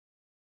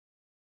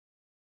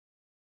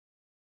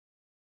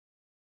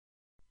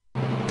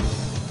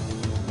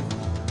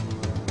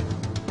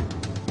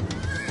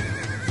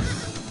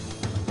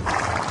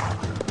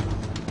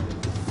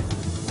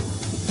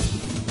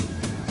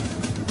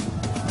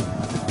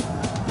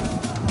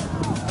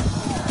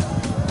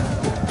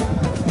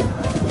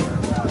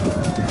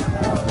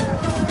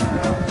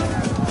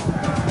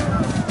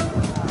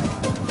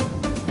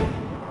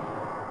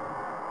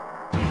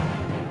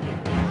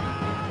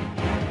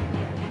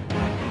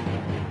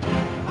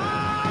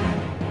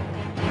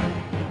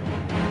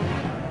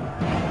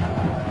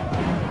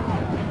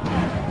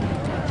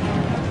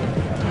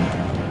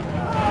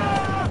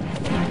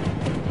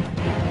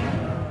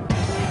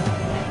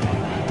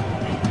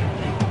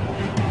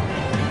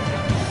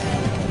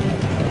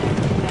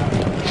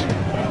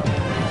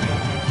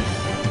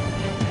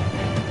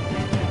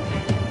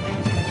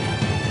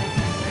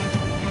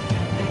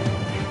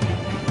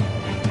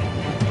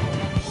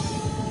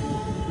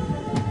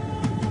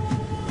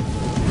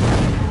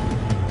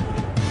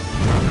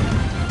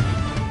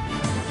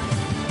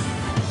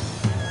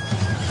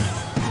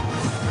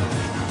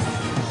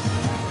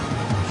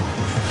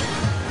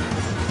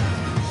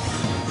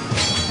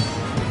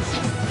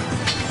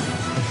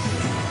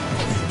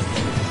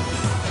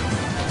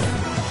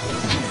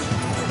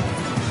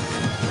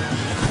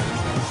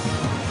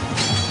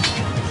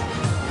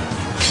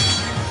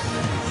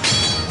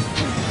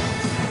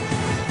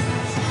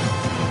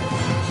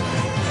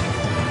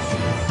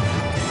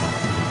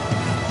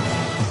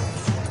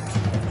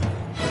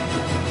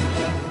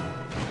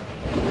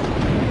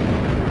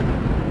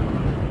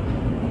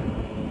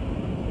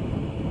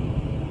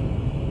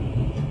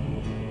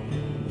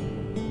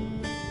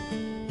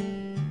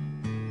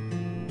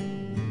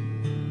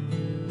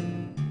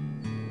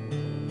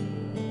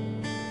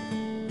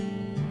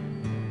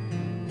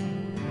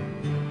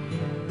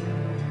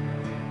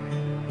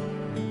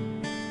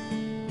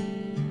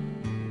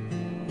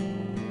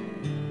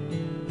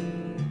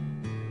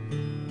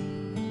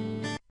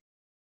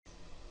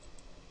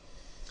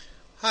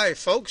Hi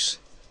folks,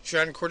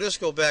 John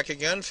Cordisco back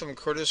again from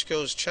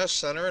Cordisco's Chess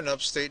Center in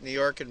upstate New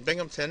York in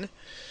Binghamton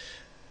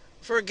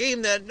for a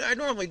game that I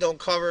normally don't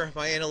cover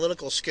my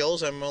analytical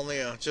skills. I'm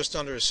only just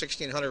under a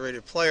 1600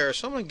 rated player,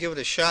 so I'm going to give it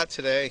a shot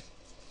today.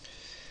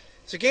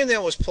 It's a game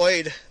that was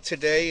played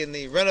today in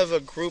the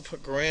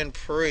Renova Grand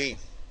Prix,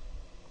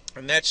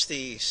 and that's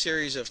the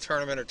series of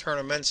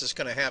tournaments that's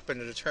going to happen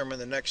to determine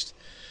the next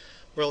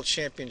World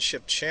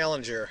Championship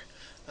challenger.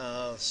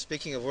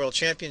 Speaking of World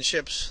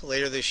Championships,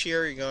 later this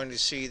year you're going to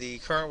see the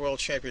current World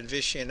Champion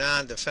Vishy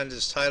Anand defend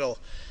his title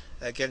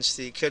against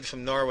the kid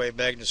from Norway,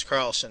 Magnus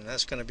Carlsen.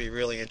 That's going to be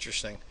really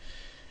interesting.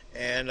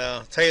 And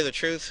tell you the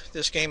truth,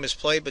 this game is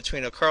played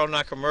between a Karl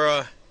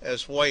Nakamura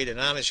as white and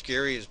Anish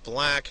Giri as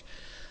black.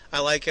 I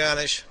like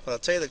Anish, but I'll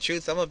tell you the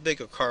truth, I'm a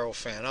big Karl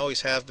fan. I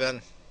always have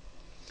been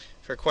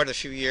for quite a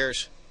few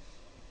years.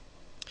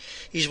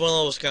 He's one of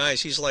those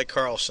guys, he's like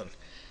Carlsen.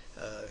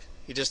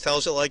 He just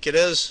tells it like it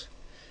is.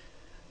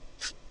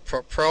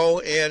 Pro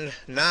and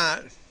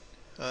not,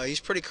 he's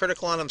pretty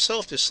critical on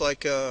himself, just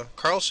like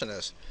Carlsen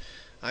is.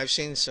 I've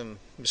seen some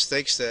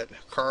mistakes that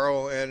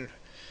Karl and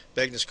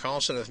Magnus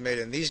Carlsen have made,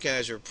 and these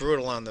guys are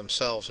brutal on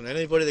themselves. And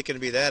anybody that can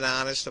be that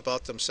honest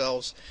about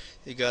themselves,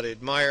 you got to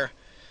admire.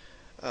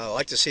 I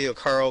like to see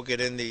Karl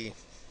get in the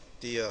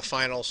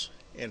finals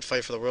and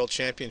fight for the World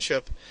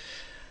Championship.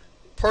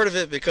 Part of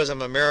it because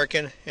I'm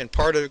American, and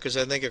part of it because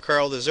I think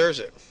Karl deserves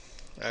it.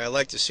 I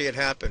like to see it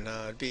happen.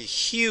 It'd be a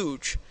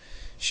huge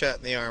shot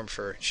in the arm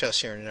for chess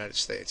here in the United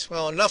States.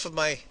 Well, enough of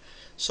my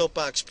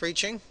soapbox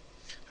preaching.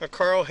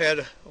 Karl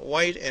had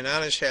white and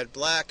Anish had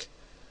black.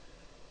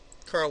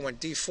 Karl went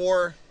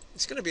d4.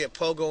 It's going to be a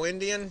pogo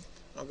Indian.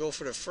 I'll go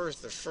for the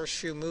first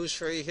few moves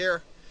for you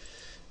here.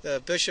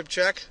 The bishop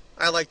check.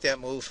 I like that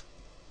move.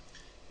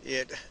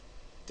 It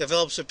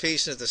develops a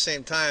piece and at the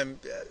same time,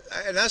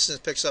 in essence,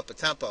 picks up a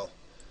tempo.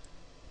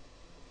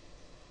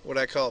 What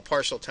I call a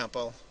partial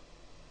tempo.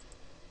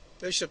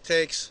 Bishop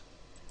takes.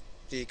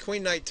 The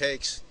queen knight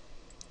takes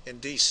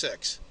in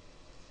d6.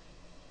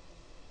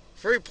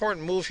 Very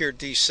important move here,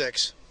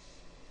 d6.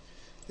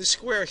 This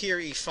square here,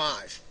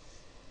 e5.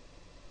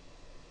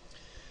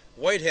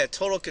 White had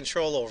total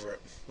control over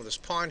it with his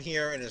pawn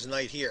here and his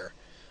knight here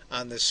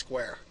on this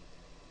square.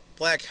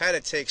 Black had to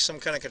take some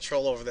kind of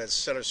control over that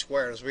center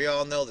square. As we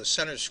all know, the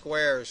center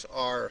squares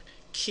are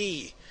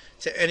key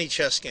to any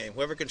chess game.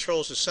 Whoever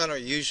controls the center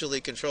usually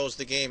controls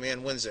the game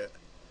and wins it.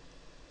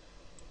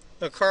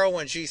 Now Karl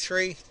went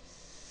g3.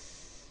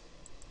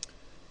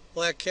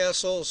 Black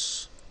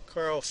castles.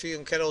 Karl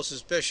kettles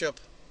his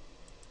bishop.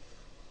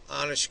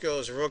 Anish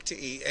goes rook to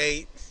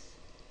e8.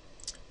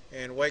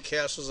 And white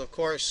castles, of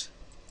course.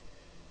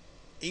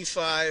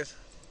 e5.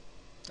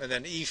 And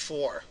then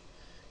e4.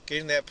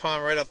 Getting that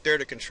pawn right up there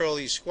to control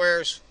these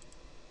squares.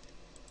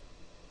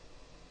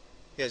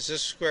 He has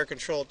this square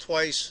controlled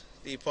twice.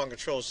 The e-pawn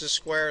controls this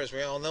square. As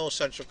we all know,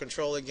 central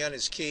control again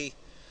is key.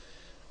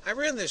 I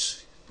ran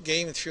this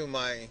game through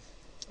my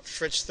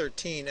Fritz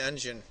 13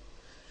 engine.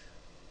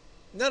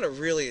 Not a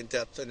really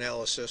in-depth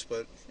analysis,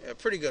 but a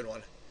pretty good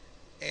one.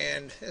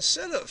 And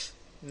instead of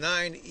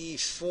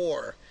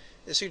 9e4,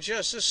 it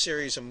suggests this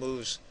series of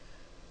moves.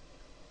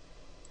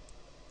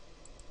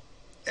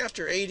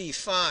 After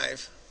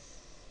 8e5,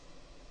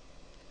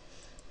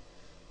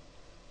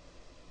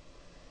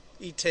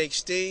 e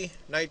takes d,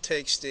 knight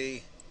takes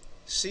d,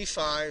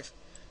 c5,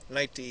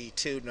 knight to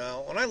e2.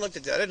 Now, when I looked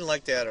at that, I didn't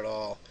like that at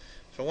all.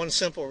 For one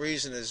simple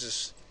reason is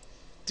this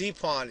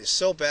d-pawn is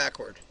so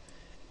backward,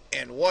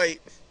 and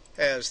white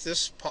has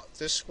this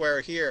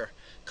square here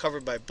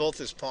covered by both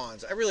his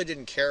pawns. I really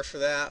didn't care for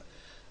that.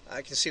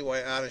 I can see why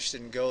Anish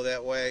didn't go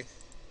that way.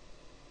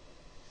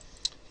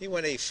 He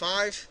went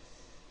a5.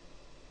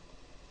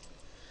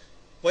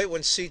 White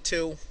went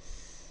c2.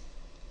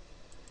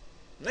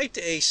 Knight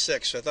to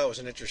a6 I thought was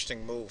an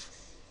interesting move.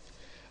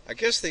 I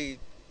guess the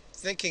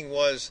thinking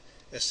was,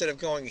 instead of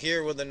going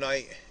here with the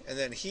knight and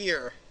then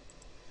here,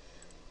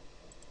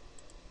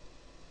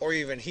 or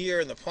even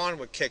here and the pawn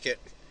would kick it,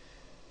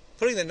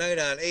 putting the knight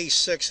on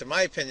a6, in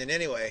my opinion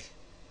anyway,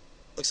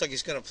 looks like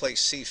he's going to play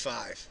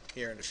c5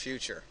 here in the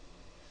future.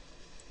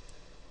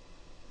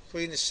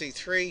 Queen to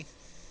c3.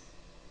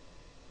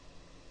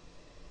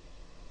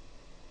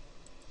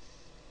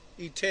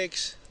 E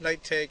takes,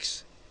 knight to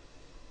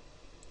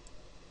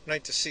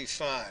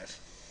c5.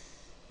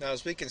 Now,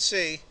 as we can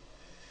see,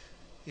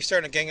 he's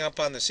starting to gang up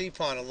on the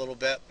c-pawn a little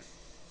bit.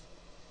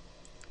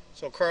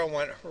 So Karl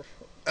went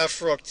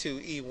f-rook to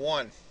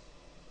e1.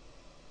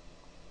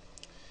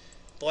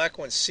 Black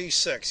went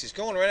c6. He's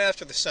going right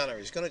after the center.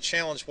 He's going to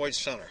challenge white's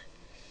center.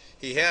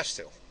 He has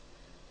to.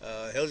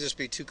 He'll just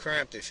be too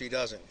cramped if he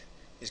doesn't.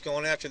 He's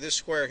going after this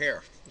square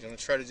here. He's going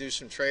to try to do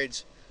some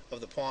trades of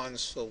the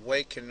pawns so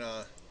white can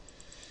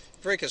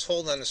break his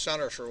hold on the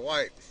center for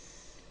white.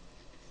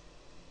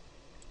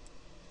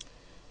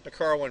 The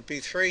Karl went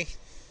b3.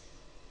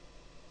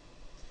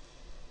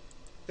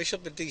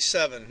 Bishop to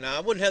d7. Now,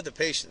 I wouldn't have the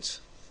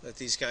patience that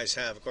these guys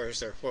have. Of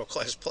course, they're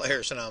world-class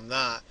players, and I'm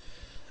not.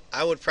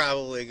 I would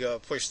probably go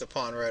push the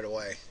pawn right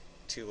away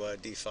to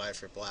d5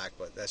 for black,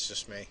 but that's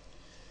just me.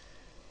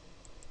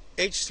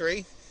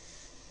 H3.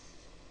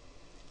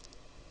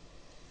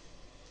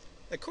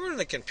 According to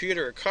the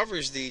computer, it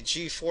covers the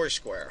G4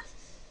 square.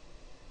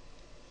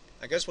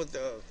 I guess what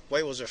the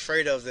White was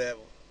afraid of, that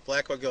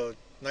Black would go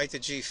knight to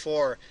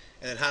G4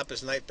 and then hop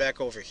his knight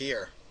back over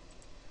here.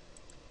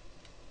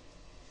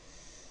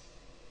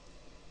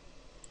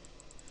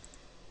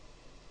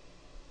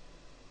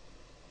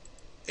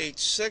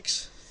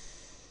 H6.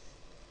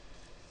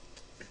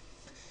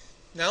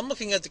 Now I'm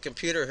looking at the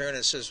computer here and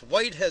it says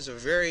White has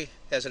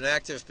an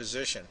active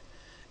position,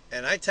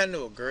 and I tend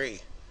to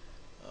agree.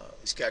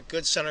 He's got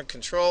good center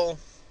control,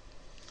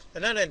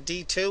 and then at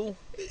D2,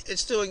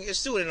 it's doing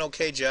an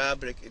okay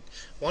job. But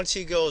once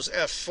he goes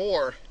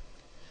F4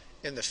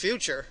 in the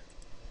future,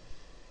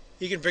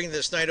 he can bring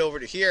this knight over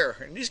to here,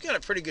 and he's got a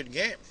pretty good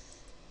game.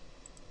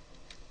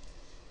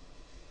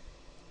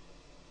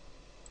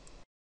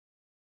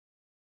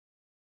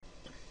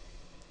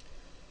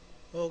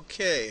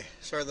 Okay,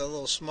 sorry the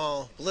little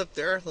small blip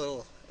there,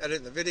 little edit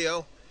in the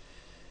video.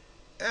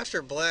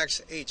 After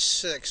Black's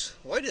H6,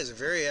 White has a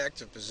very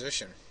active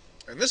position.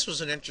 And this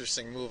was an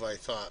interesting move, I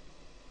thought.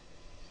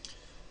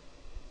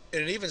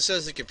 And it even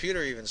says, the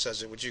computer even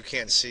says it, which you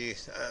can't see.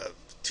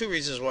 Two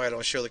reasons why I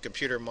don't show the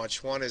computer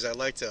much. One is I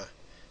like to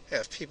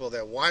have people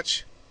that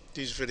watch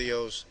these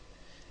videos,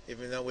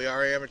 even though we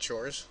are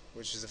amateurs,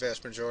 which is the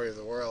vast majority of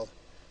the world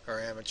are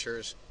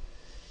amateurs.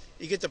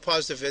 You get to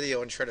pause the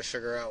video and try to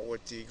figure out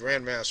what the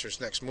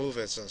Grandmaster's next move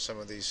is on some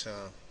of these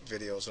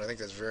videos, and I think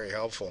that's very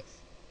helpful.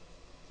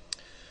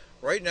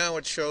 Right now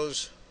it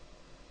shows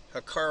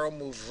Hikaru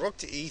moved rook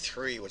to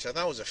E3, which I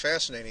thought was a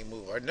fascinating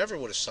move. I never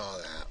would have saw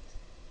that.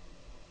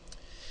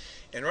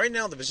 And right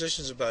now the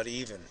position's about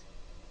even.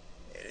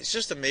 It's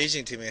just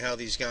amazing to me how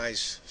these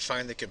guys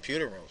find the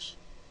computer moves.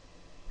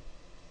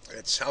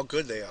 It's how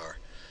good they are.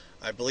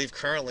 I believe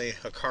currently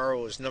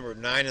Hikaru is number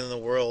 9 in the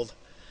world.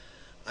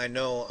 I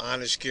know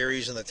Honest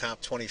Giri's in the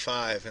top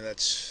 25, and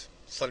that's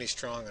plenty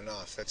strong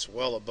enough. That's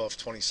well above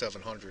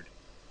 2,700.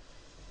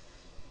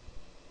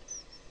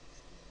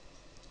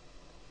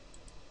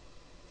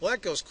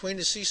 Black goes queen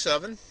to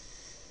C7.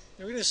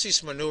 We're going to see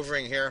some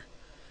maneuvering here.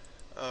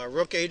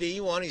 Rook A to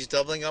E1. He's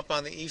doubling up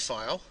on the E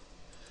file.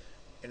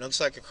 It looks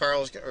like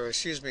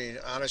Honest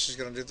is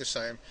going to do the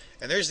same.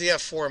 And there's the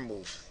F4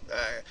 move.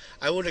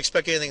 I wouldn't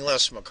expect anything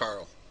less from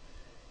Hikaru.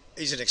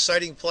 He's an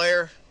exciting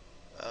player.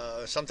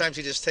 Sometimes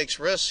he just takes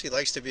risks. He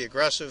likes to be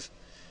aggressive.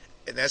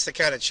 And that's the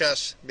kind of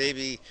chess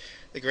maybe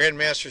the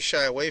Grandmasters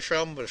shy away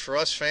from. But for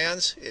us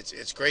fans,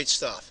 it's great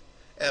stuff.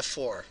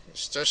 F4.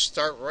 Just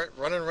start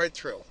running right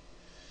through.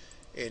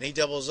 And he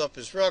doubles up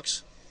his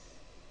rooks.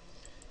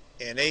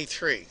 And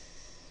A3.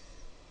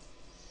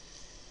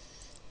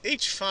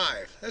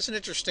 H5. That's an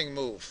interesting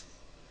move.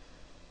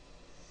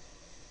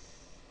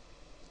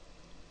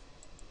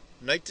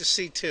 Knight to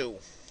C2.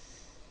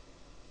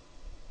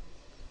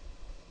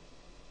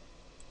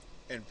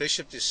 And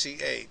bishop to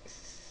C8.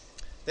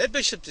 That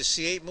bishop to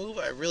C8 move,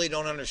 I really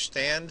don't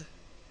understand.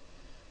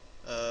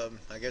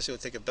 I guess it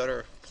would take a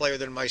better player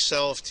than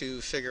myself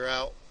to figure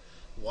out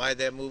why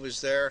that move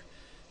is there.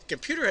 The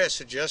computer has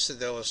suggested,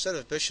 though, instead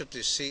of bishop to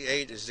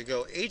C8, is to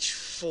go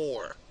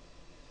H4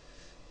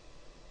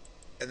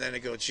 and then to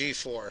go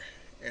G4,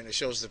 and it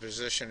shows the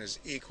position is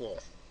equal.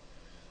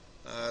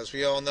 As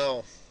we all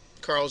know,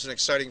 Carl's an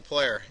exciting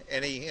player.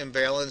 Any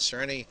imbalance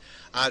or any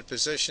odd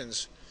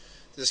positions,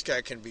 this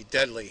guy can be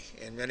deadly,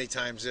 and many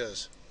times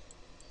is.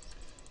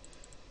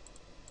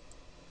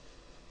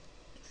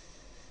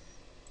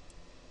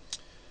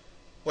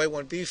 White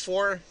went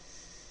B4,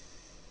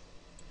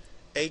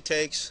 A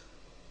takes,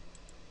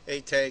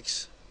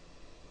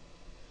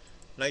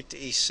 knight to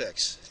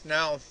E6.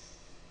 Now,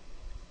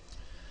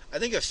 I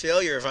think a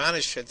failure of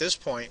Anish at this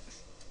point,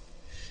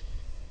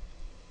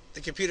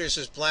 the computer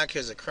says Black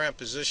has a cramped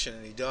position,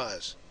 and he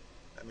does.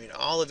 I mean,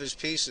 all of his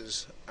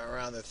pieces are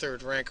on the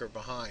 3rd rank or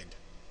behind,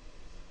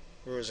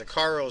 whereas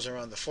Hikaru's are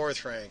on the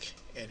 4th rank,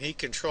 and he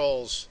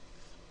controls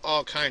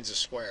all kinds of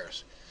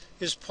squares.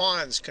 His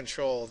pawns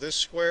control this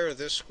square,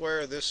 this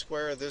square, this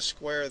square, this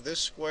square, this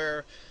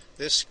square,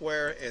 this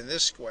square, and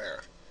this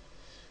square.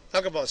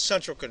 Talk about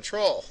central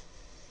control.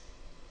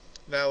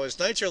 Now his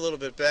knights are a little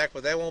bit back,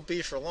 but that won't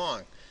be for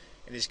long.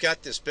 And he's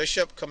got this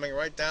bishop coming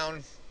right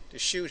down to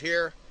shoot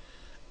here.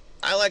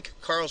 I like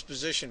Carl's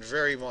position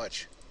very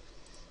much.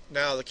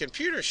 Now the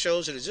computer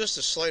shows it as just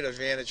a slight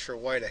advantage for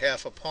White, a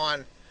half a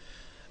pawn.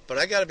 But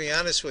I got to be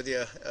honest with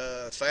you,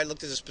 if I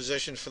looked at this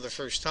position for the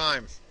first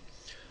time,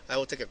 I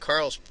would take a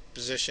Carl's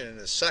position in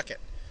a second.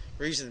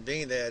 Reason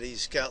being that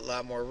he's got a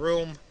lot more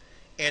room.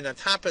 And on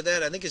top of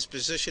that, I think his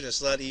position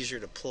is a lot easier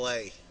to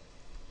play.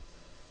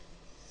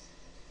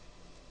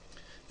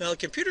 Now the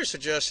computer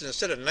suggested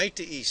instead of knight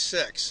to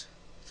E6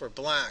 for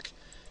Black,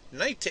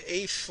 knight to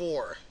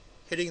A4,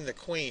 hitting the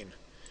queen,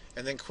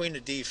 and then queen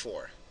to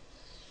D4.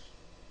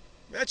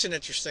 That's an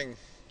interesting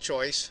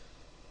choice.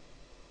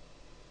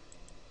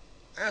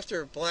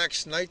 After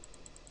Black's knight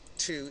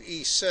to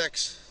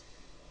E6,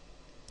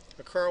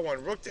 Hikaru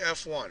won rook to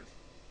F1.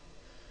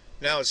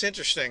 Now it's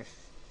interesting.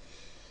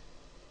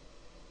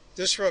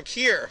 This rook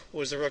here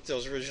was the rook that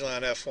was originally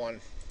on f1,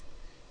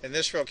 and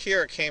this rook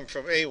here came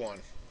from a1,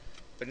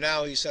 but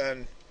now he's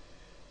on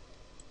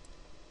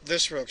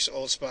this rook's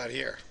old spot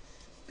here.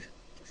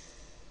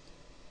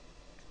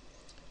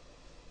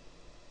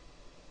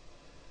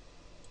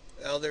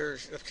 Now their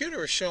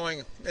computer is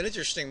showing an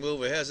interesting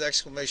move. It has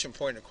exclamation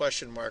point and a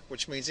question mark,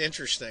 which means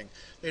interesting.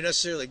 Not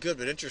necessarily good,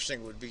 but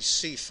interesting would be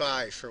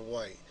c5 for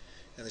white,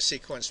 and the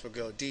sequence would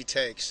go d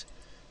takes,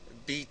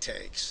 b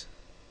takes.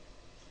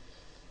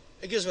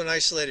 It gives him an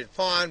isolated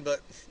pawn,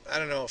 but I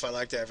don't know if I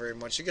like that very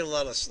much. You get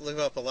live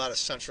up a lot of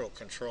central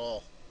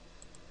control.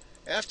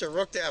 After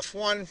rook to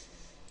f1,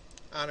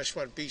 Anish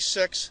went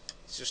b6.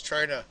 He's just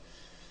trying to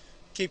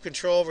keep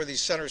control over these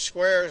center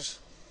squares.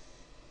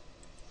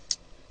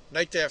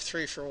 Knight to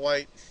f3 for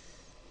white.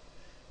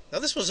 Now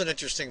this was an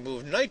interesting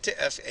move. Knight to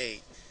f8.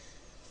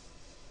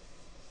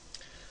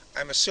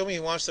 I'm assuming he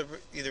wants to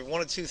either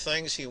one of two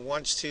things. He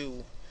wants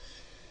to,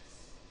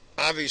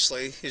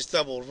 obviously, his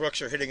double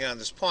rooks are hitting on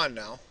this pawn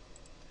now.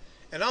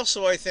 And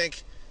also I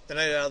think the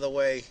knight out of the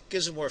way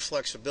gives him more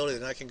flexibility.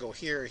 Then I can go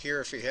here or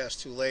here if he has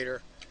to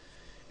later.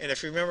 And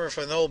if you remember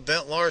from the old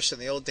Bent Larsen,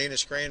 the old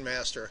Danish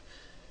grandmaster,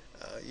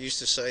 used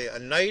to say, a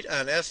knight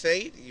on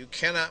f8 you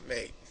cannot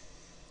mate.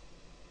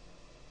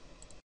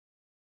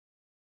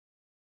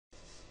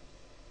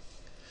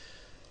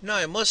 Now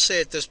I must say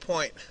at this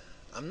point,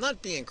 I'm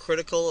not being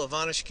critical of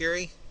Anish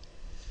Giri,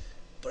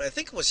 but I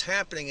think what's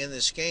happening in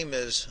this game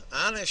is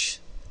Anish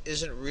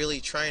isn't really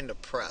trying to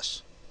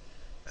press.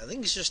 I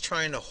think he's just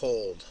trying to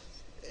hold,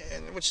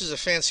 and which is a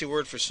fancy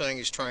word for saying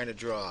he's trying to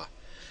draw.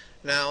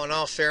 Now, in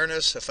all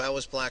fairness, if I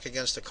was black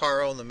against a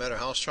Caro, no matter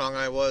how strong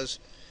I was,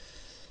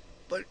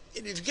 but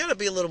you've got to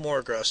be a little more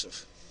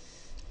aggressive.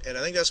 And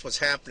I think that's what's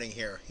happening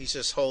here. He's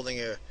just holding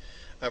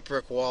a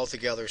brick wall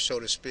together, so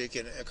to speak,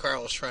 and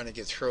Carl's trying to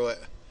get through it.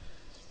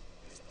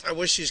 I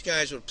wish these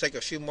guys would take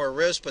a few more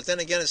risks, but then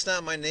again, it's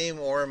not my name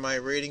or my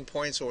rating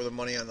points or the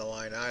money on the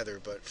line either.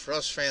 But for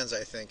us fans,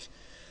 I think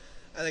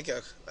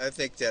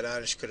that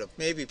Anish could have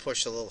maybe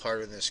pushed a little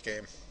harder in this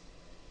game.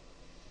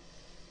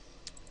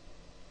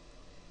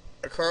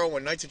 Carl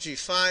went knight to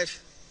g5,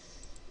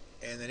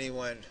 and then he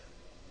went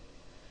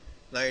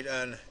knight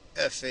on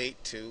f8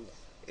 to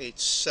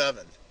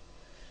h7.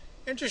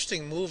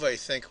 Interesting move, I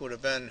think, would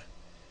have been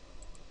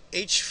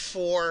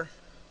h4,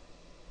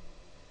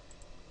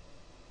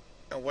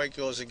 and white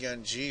goes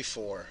again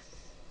g4.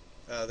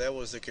 That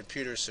was the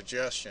computer's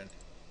suggestion.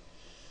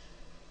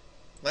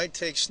 Knight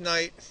takes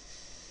knight,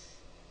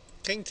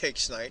 king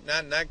takes knight,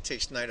 not knight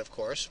takes knight, of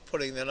course,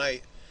 putting the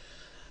knight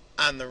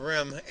on the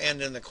rim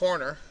and in the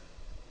corner,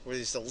 where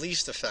he's the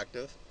least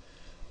effective.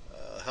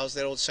 How's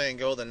that old saying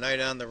go? The knight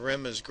on the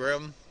rim is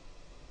grim.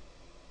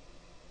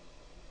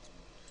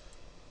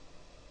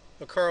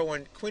 Makara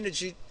went queen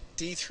to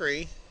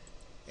d3,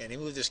 and he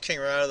moved his king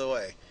right out of the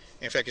way.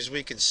 In fact, as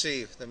we can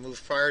see, the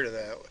move prior to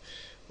that,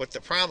 what the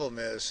problem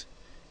is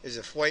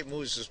if white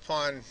moves his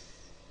pawn,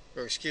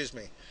 or excuse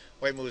me,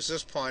 white moves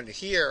this pawn to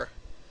here,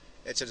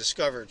 it's a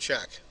discovered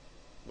check,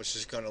 which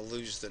is going to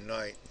lose the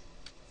knight.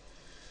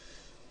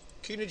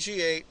 King to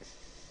g8,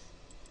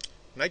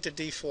 knight to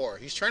d4.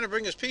 He's trying to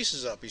bring his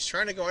pieces up. He's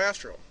trying to go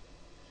after them.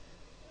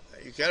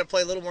 You've got to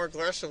play a little more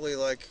aggressively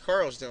like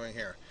Carl's doing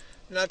here.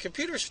 Now,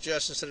 computer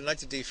suggests instead of knight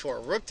to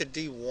d4, rook to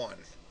d1.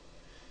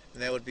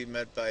 And that would be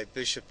met by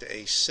bishop to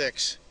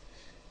a6,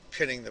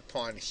 pinning the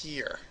pawn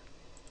here.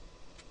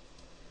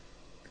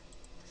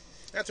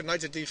 After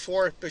knight to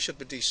d4, bishop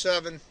to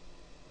d7.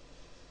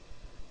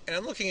 And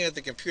I'm looking at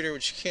the computer,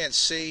 which you can't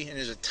see, and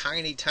there's a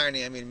tiny,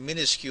 I mean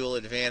minuscule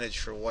advantage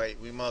for white.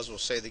 We might as well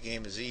say the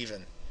game is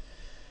even.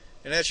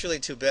 And that's really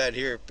too bad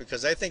here,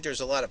 because I think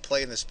there's a lot of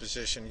play in this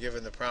position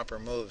given the proper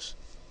moves.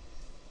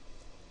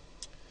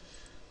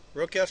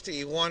 Rook f to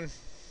e1,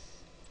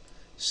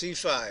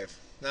 c5.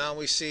 Now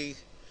we see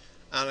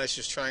Anish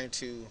is trying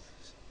to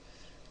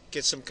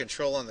get some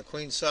control on the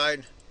queen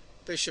side.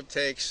 Bishop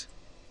takes,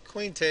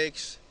 queen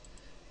takes,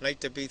 knight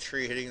to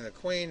b3 hitting the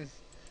queen.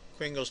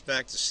 Queen goes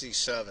back to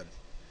c7.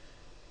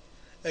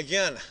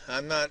 Again,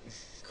 I'm not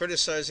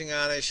criticizing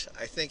Anish.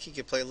 I think he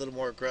could play a little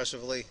more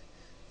aggressively.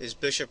 His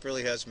bishop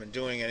really hasn't been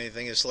doing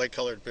anything. His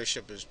light-colored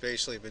bishop has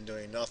basically been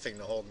doing nothing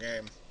the whole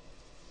game.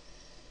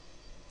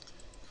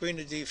 Queen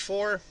to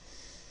d4.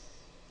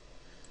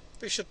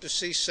 Bishop to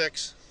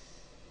c6.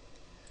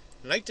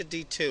 Knight to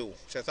d2,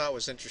 which I thought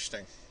was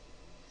interesting.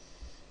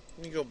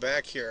 Let me go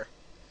back here.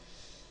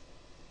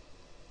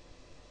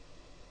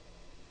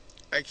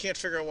 I can't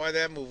figure out why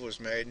that move was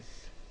made.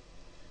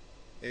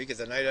 Maybe get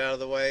the knight out of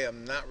the way.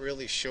 I'm not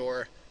really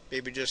sure.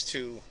 Maybe just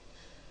to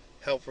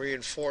help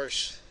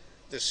reinforce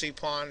the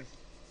c-pawn.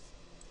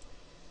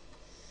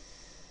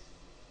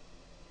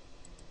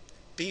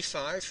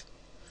 b5.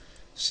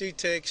 c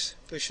takes.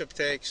 Bishop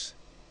takes.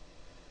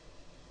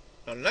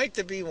 Now knight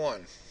to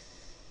b1.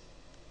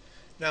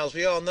 Now, as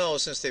we all know,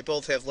 since they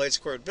both have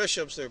light-squared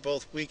bishops, they're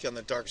both weak on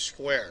the dark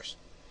squares.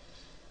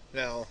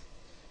 Now,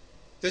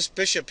 this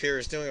bishop here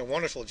is doing a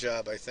wonderful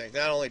job, I think.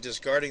 Not only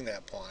just guarding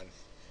that pawn,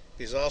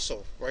 he's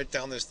also right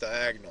down this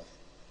diagonal.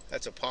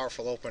 That's a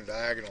powerful open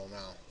diagonal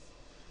now.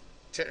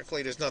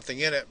 Technically there's nothing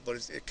in it,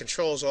 but it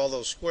controls all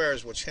those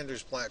squares, which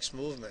hinders black's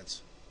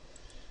movements.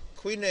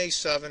 Queen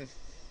a7,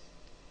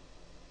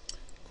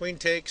 queen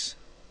takes,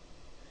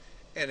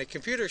 and the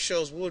computer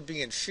shows what would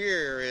be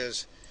inferior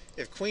is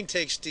if queen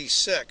takes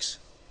d6,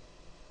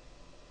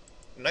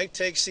 knight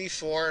takes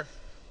e4,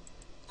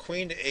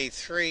 queen to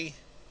a3,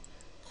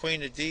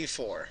 queen to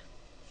d4,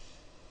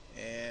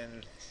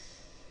 and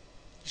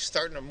he's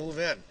starting to move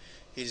in.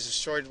 He's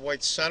destroyed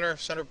white's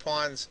center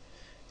pawns,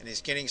 and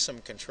he's getting some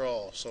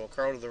control. So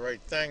Carl did the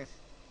right thing.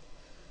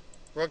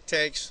 Rook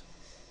takes.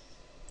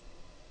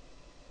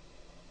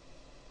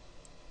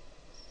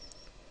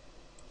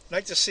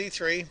 Knight to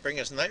c3, bring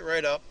his knight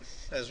right up.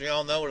 As we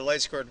all know, with a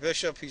light squared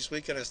bishop, he's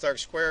weak in his dark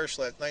square,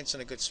 so that knight's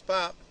in a good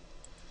spot.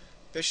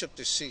 Bishop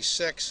to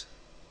c6.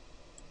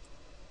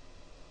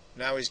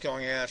 Now he's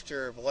going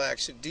after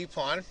black's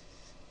d-pawn.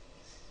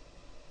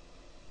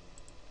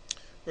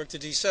 Rook to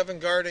d7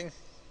 guarding.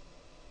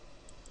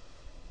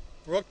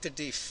 Rook to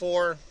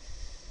d4.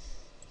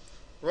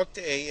 Rook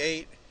to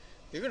a8.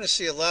 You're going to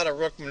see a lot of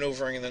rook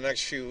maneuvering in the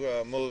next few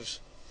moves.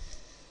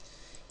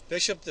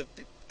 Bishop to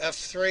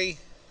f3.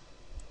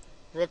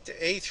 Rook to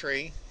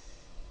a3.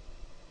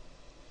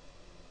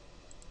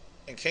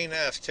 And king to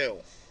f2.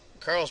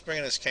 Carl's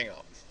bringing his king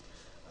up.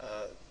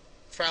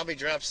 Probably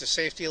drops the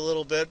safety a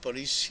little bit, but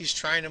he's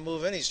trying to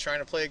move in. He's trying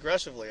to play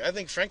aggressively. I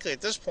think, frankly,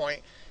 at this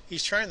point,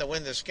 he's trying to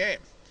win this game.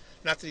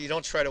 Not that you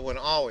don't try to win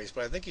always,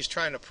 but I think he's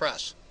trying to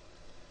press.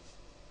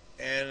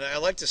 And I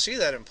like to see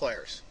that in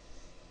players.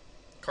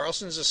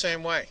 Carlsen's the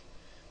same way.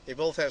 They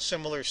both have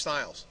similar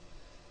styles.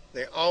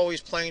 They're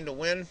always playing to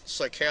win. It's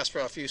like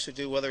Kasparov used to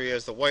do, whether he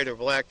has the white or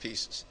black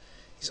pieces.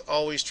 He's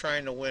always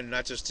trying to win,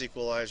 not just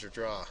equalize or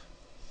draw.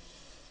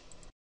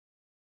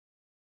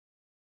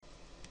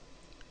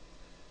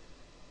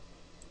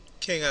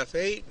 King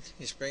f8.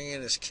 He's bringing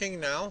in his king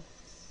now.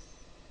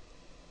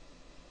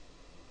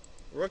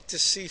 Rook to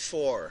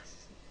c4.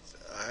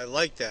 I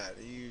like that.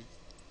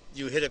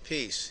 You hit a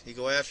piece. You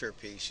go after a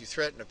piece. You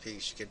threaten a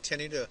piece. You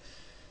continue to,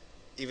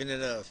 even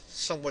in a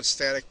somewhat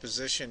static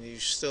position, you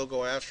still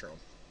go after him.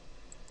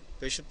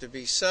 Bishop to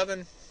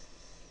b7.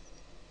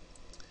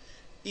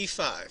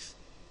 e5.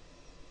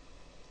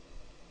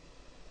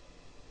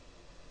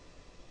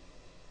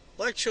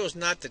 Black chose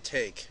not to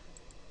take.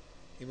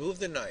 He moved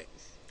the knight.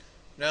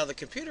 Now the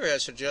computer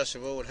has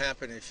suggested what would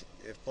happen if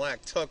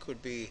black took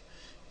would be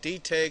d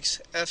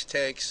takes, f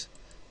takes,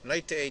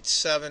 knight to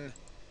h7,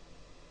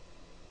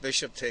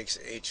 bishop takes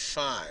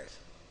h5.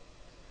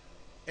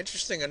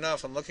 Interesting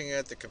enough, I'm looking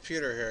at the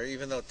computer here,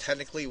 even though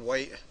technically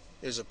white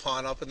is a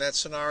pawn up in that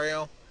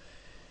scenario,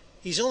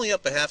 he's only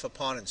up a half a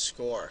pawn in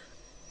score.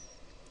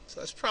 So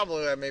that's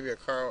probably why maybe a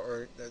Carl,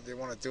 or they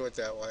want to do it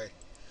that way.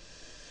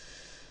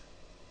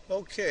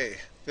 Okay,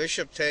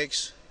 bishop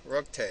takes,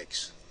 rook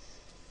takes.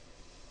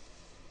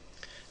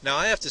 Now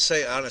I have to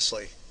say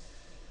honestly,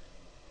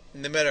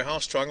 no matter how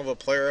strong of a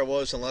player I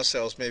was, unless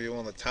I was maybe one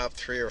of the top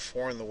 3 or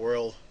 4 in the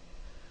world,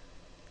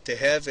 to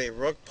have a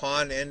rook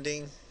pawn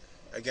ending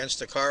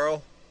against a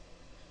Caro,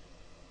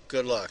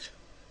 good luck.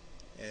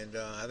 And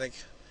I think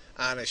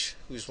Anish,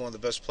 who's one of the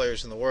best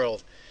players in the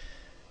world,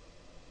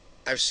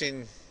 I've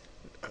seen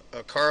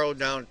a Caro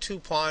down 2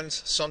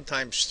 pawns,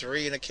 sometimes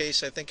 3 in a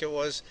case I think it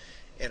was,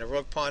 and a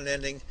rook pawn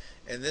ending,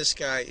 and this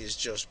guy is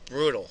just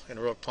brutal in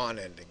rook pawn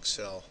ending.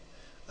 So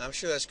I'm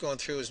sure that's going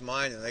through his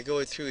mind, and they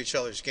go through each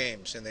other's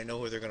games, and they know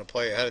who they're going to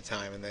play ahead of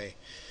time, and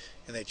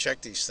they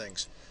check these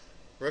things.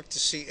 Rook to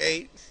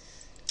c8,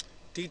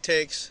 d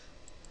takes,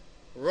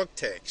 rook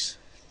takes.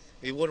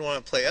 You wouldn't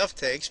want to play f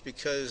takes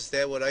because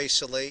that would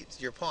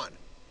isolate your pawn.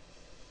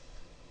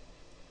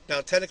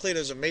 Now technically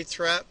there's a mate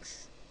threat,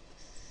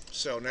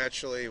 so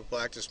naturally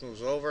black just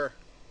moves over.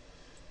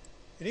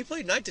 And he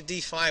played knight to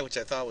d5, which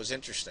I thought was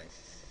interesting.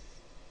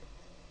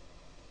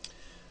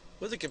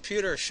 What the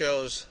computer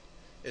shows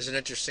is an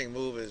interesting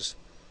move is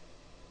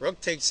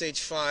rook takes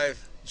h5,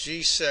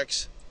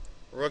 g6,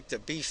 rook to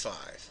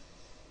b5.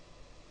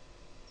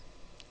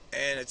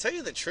 And to tell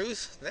you the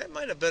truth, that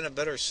might have been a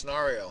better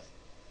scenario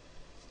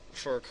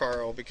for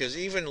Caro, because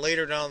even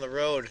later down the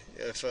road,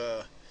 if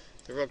the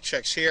rook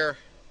checks here,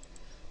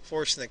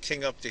 forcing the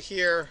king up to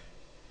here,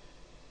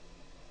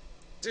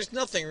 there's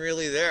nothing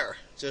really there,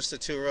 just the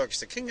 2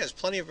 rooks. The king has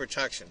plenty of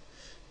protection.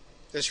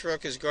 This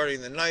rook is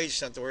guarding the knight, you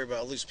don't have to worry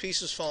about loose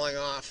pieces falling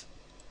off.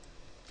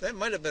 That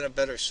might have been a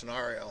better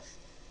scenario.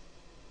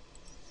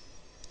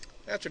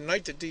 After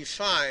knight to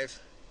d5,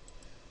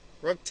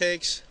 rook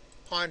takes,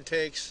 pawn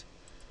takes,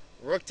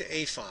 rook to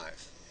a5.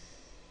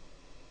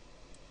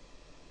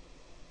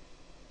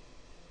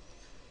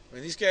 I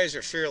mean, these guys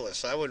are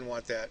fearless. I wouldn't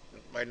want that,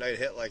 my knight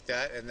hit like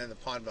that, and then the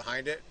pawn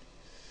behind it.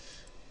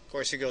 Of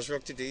course, he goes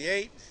rook to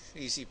d8,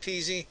 easy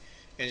peasy.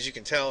 And as you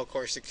can tell, of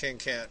course, the king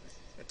can't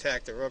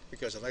attack the rook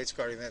because the knight's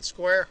guarding that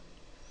square.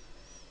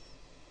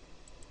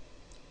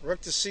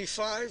 Rook to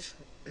c5,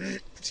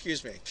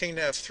 excuse me, king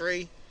to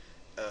f3.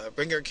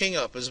 Bring your king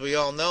up. As we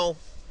all know,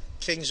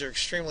 kings are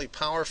extremely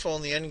powerful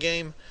in the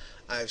endgame.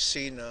 I've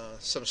seen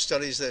some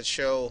studies that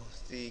show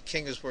the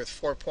king is worth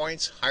 4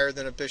 points, higher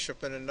than a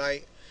bishop and a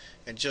knight.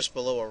 and just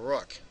below a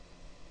rook.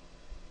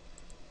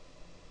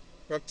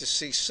 Rook to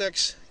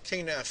c6,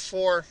 king to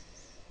f4.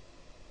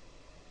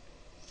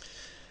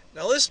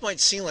 Now this might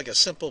seem like a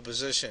simple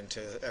position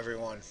to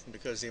everyone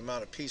because of the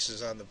amount of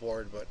pieces on the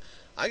board, but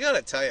I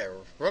gotta tell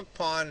you, rook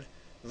pawn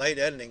knight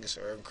endings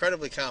are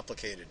incredibly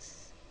complicated.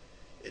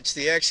 It's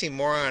the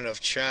oxymoron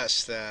of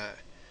chess that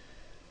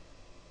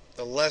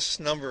the less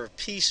number of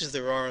pieces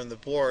there are on the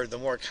board, the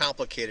more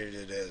complicated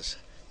it is.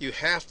 You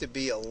have to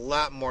be a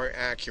lot more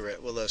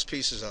accurate with less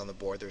pieces on the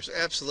board. There's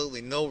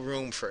absolutely no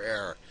room for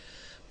error.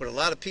 With a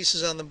lot of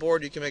pieces on the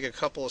board, you can make a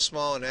couple of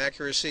small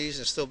inaccuracies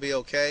and still be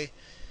okay.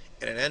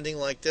 In an ending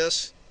like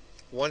this,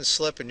 one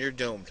slip and you're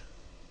doomed.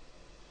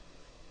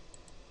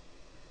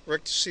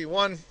 Rook to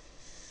c1.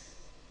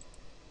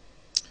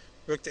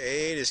 Rook to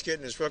a8 is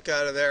getting his rook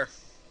out of there.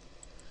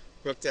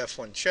 Rook to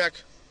f1 check.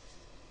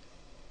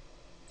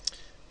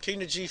 King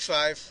to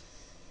g5.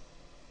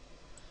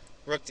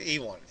 Rook to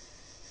e1.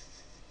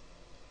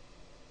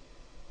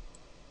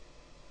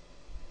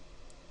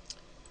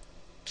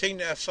 King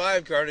to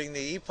f5 guarding the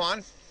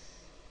e-pawn.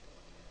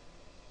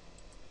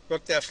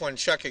 Rook to f1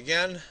 check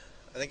again.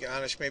 I think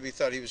Anish maybe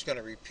thought he was going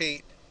to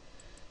repeat.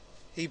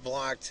 He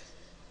blocked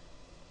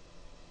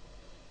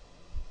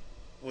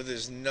with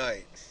his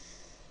knight.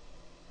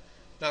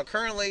 Now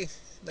currently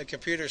the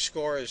computer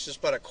score is just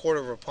about a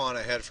quarter of a pawn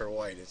ahead for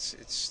white. It's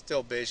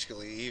still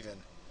basically even.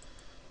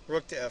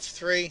 Rook to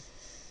f3,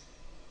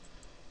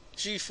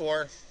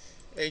 g4,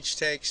 h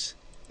takes,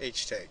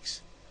 h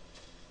takes.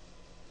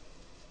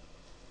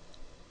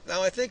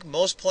 Now I think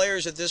most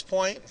players at this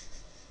point,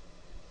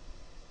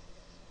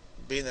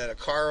 being that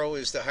Akaro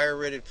is the higher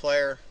rated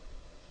player,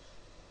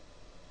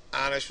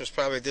 Anish was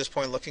probably at this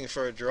point looking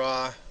for a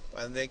draw.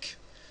 I think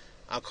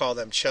I'll call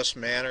them chess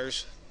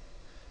manners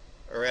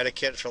or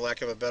etiquette for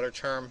lack of a better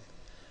term.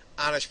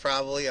 Anish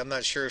probably, I'm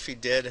not sure if he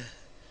did,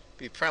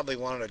 but he probably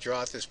wanted a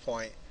draw at this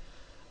point.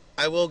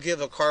 I will give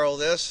Akaro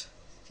this.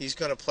 He's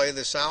going to play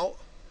this out.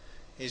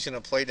 He's going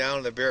to play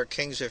down the Bear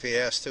Kings if he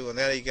has to, and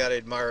that you got to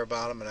admire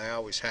about him, and I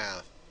always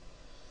have.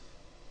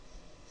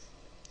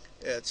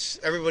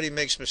 Everybody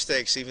makes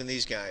mistakes, even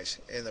these guys,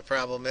 and the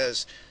problem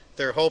is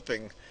they're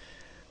hoping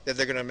that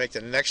they're going to make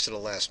the next to the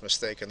last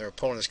mistake and their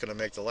opponent's going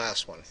to make the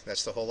last one.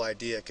 That's the whole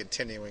idea of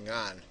continuing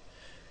on.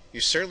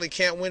 You certainly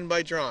can't win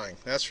by drawing,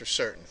 that's for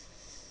certain.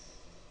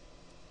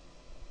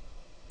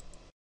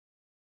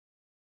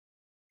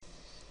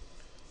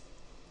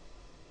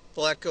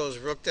 Black goes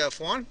rook to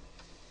f1.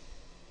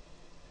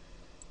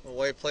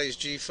 White plays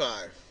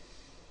g5.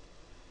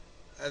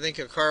 I think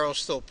Akaro's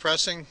still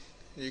pressing.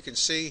 You can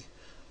see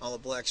all the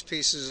black's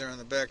pieces are in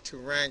the back two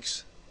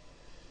ranks.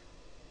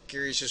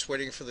 Giri's just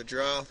waiting for the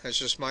draw. That's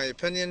just my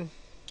opinion.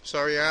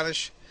 Sorry,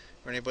 Anish,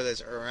 or anybody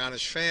that's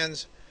Anish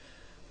fans.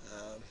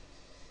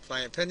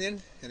 My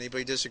opinion.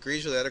 Anybody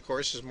disagrees with that, of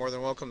course, is more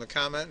than welcome to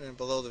comment and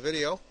below the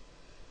video.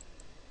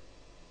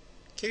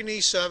 King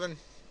e7.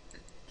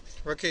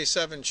 Rook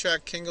a7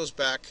 check. King goes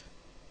back.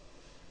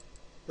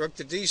 Rook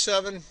to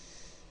d7.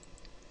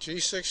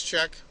 g6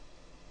 check.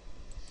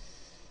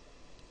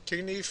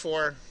 King to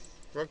e4.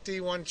 Rook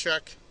to d1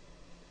 check.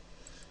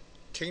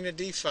 King to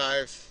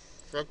d5.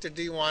 Rook to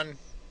d1.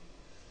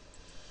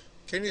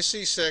 King to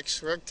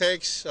c6. Rook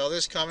takes. Oh,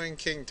 this coming.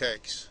 King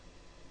takes.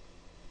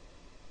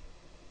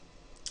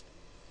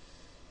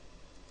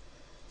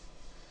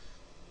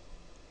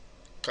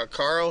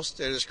 Akaro,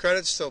 to his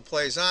credit, still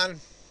plays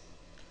on.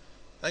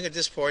 I think at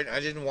this point,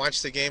 I didn't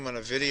watch the game on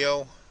a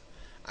video.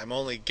 I'm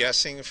only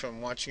guessing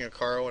from watching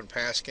Akaro in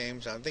past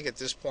games. I think at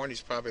this point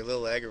he's probably a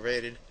little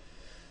aggravated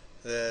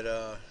that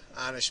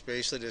Anish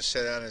basically just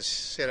sat on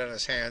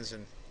his hands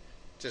and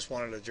just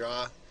wanted to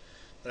draw.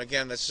 But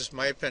again, that's just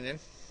my opinion.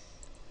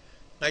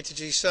 Knight to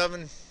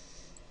g7.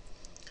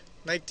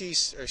 Knight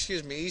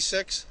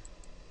e6.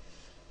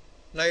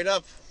 Knight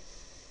up.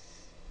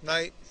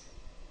 Knight.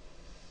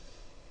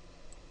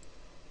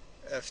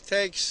 F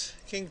takes.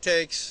 King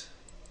takes.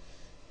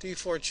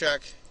 d4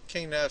 check.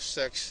 King to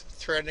f6.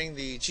 Threatening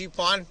the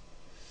g-pawn.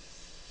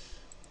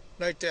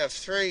 Knight to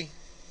f3.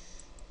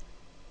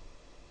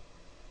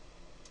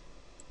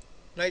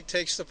 Knight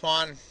takes the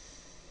pawn.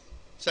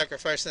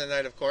 Sacrificing the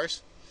knight, of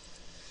course.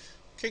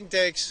 King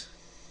takes.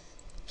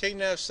 King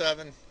to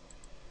f7.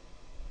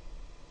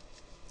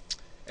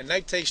 And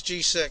knight takes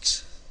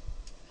g6.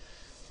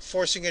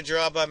 Forcing a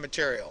draw by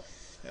material.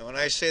 And when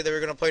I say they were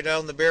going to play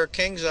down the Bear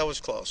Kings, I was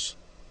close.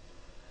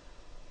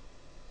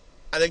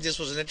 I think this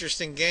was an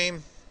interesting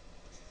game.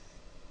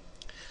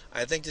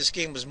 I think this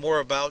game was more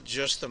about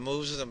just the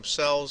moves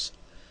themselves.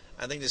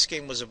 I think this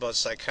game was about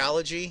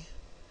psychology.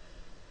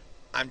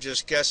 I'm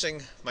just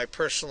guessing, my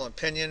personal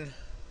opinion,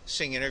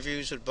 seeing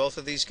interviews with both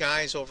of these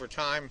guys over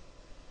time,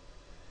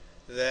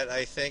 that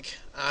I think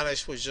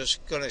Anish was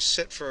just going to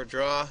sit for a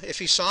draw. If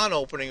he saw an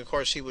opening, of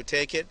course, he would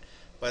take it.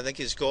 But I think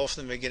his goal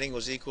from the beginning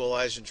was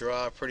equalize and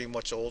draw, pretty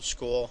much old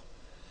school.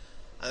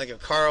 I think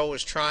Akaro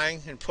was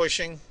trying and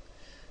pushing.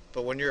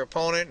 But when your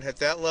opponent at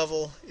that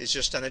level is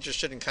just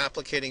uninterested in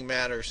complicating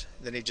matters,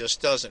 then he just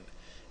doesn't.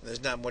 And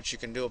there's not much you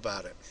can do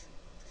about it.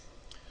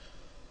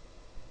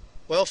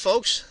 Well,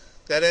 folks,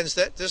 that ends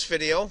this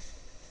video.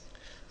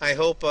 I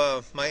hope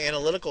my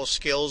analytical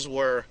skills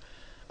were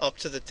up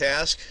to the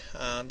task.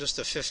 I'm just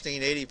a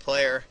 1580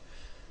 player,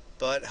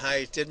 but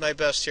I did my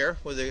best here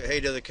with the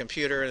aid of the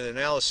computer and the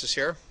analysis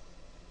here.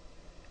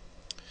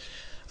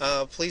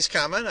 Please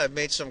comment. I've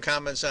made some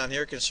comments on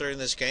here concerning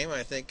this game.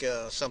 I think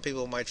some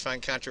people might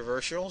find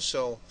controversial,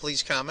 so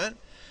please comment.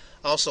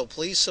 Also,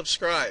 please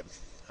subscribe.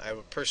 I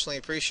would personally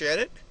appreciate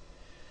it.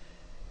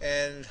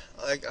 And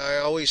like I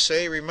always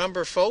say,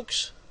 remember,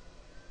 folks,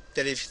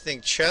 that if you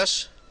think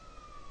chess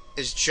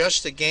is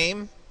just a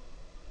game,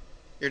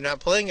 you're not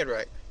playing it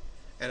right.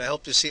 And I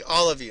hope to see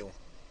all of you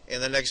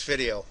in the next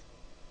video.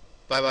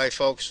 Bye-bye,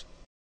 folks.